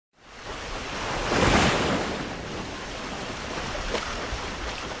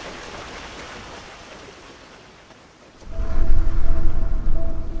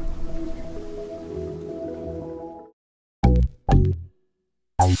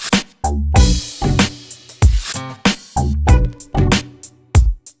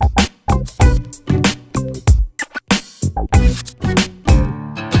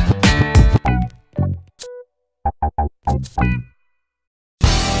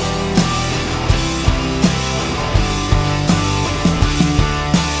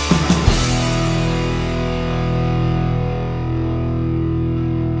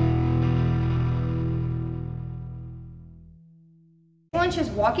as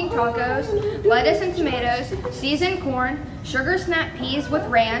walking tacos, lettuce and tomatoes, seasoned corn, sugar snap peas with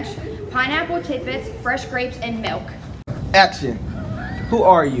ranch, pineapple tidbits, fresh grapes, and milk. Action. Who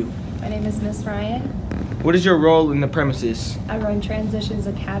are you? My name is Miss Ryan. What is your role in the premises? I run Transitions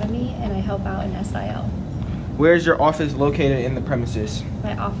Academy and I help out in SIL. Where is your office located in the premises?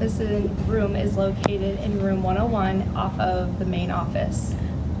 My office room is located in room 101 off of the main office.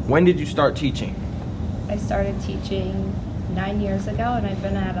 When did you start teaching? I started teaching 9 years ago and I've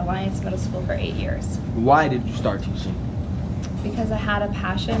been at Alliance Middle School for 8 years. Why did you start teaching? Because I had a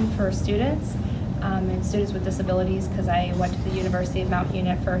passion for students and students with disabilities, because I went to the University of Mount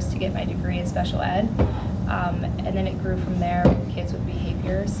Union first to get my degree in special ed, and then it grew from there with kids with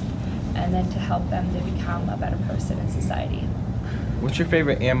behaviors, and then to help them to become a better person in society. What's your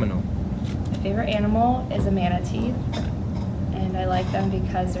favorite animal? My favorite animal is a manatee, and I like them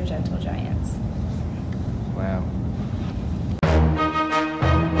because they're gentle giants. Wow.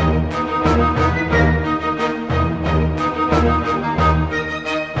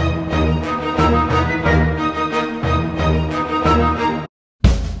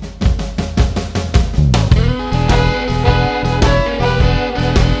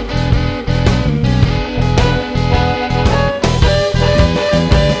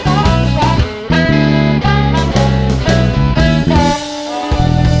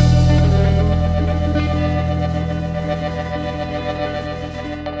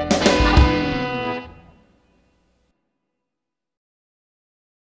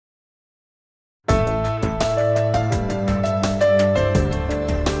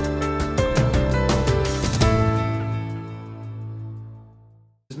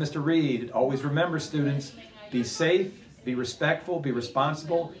 Mr. Reed, always remember, students, be safe, be respectful, be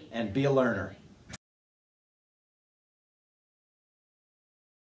responsible, and be a learner.